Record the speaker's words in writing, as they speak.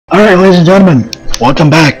Alright, ladies and gentlemen, welcome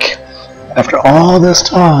back. After all this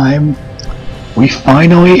time, we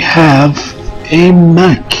finally have a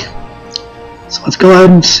mech. So let's go ahead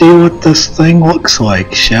and see what this thing looks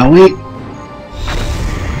like, shall we?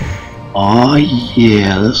 Oh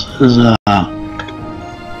yeah, this is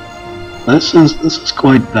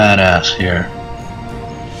quite badass here.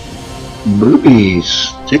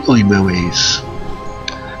 Boobies, tickly boobies.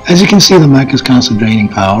 As you can see, the mech is concentrating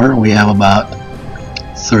power. We have about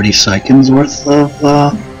 30 seconds worth of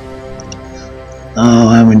oh,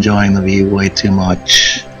 I'm enjoying the view way too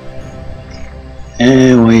much.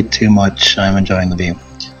 Way too much. I'm enjoying the view.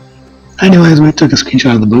 Anyways, we took a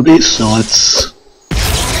screenshot of the boobies, so let's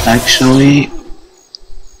actually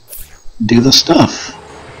do the stuff.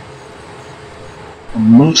 It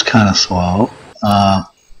moves kind of slow.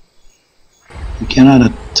 You cannot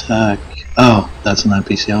attack. Oh, that's an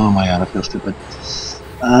NPC. Oh my god, I feel stupid.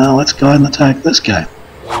 Let's go ahead and attack this guy.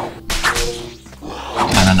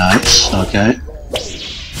 Kinda nice, okay.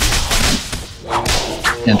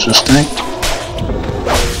 Interesting.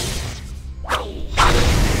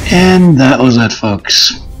 And that was it,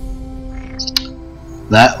 folks.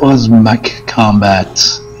 That was mech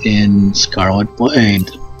combat in Scarlet Blade.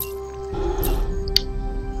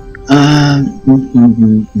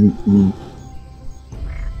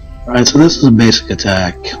 Alright, so this is a basic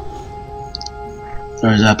attack.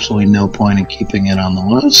 There is absolutely no point in keeping it on the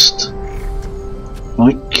list.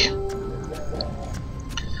 Like,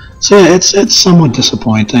 so yeah, it's somewhat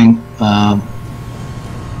disappointing.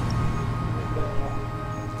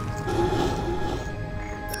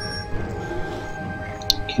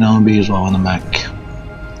 Can only be as well in the mech.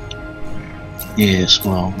 Yes,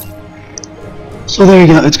 well. So there you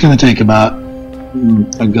go. It's going to take about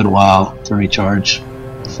a good while to recharge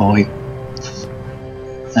fully,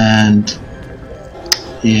 and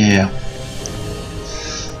yeah.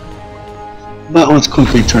 But let's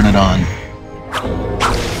quickly turn it on.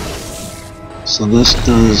 So this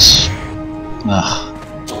does...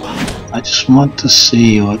 I just want to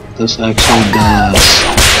see what this actually does.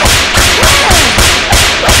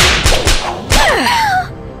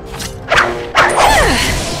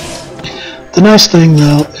 The nice thing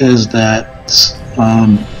though is that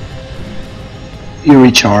you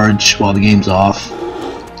recharge while the game's off.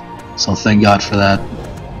 So thank God for that.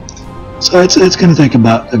 So it's going to take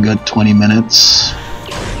about a good 20 minutes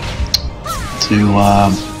to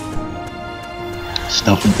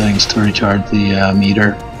stuff and things to recharge the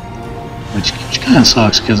meter, which kind of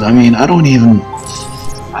sucks because I mean I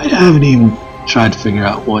haven't even tried to figure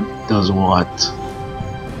out what does what.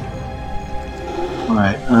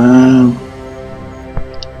 Alright,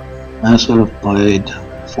 I sort of played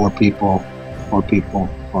 4 people.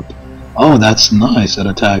 Oh, that's nice. It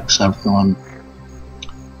attacks everyone.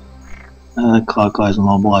 Clockwise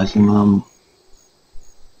immobilizing them.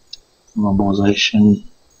 Immobilization.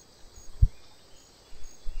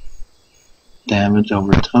 Damage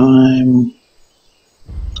over time.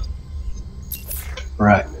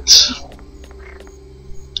 Right.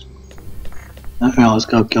 Okay, let's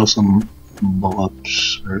go kill some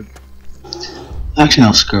bullets. Actually,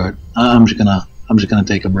 no, screw it. I'm just gonna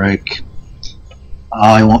take a break.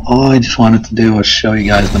 All I just wanted to do was show you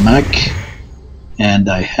guys the mech, and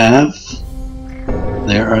I have.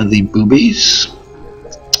 There are the boobies,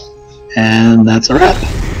 and that's a wrap.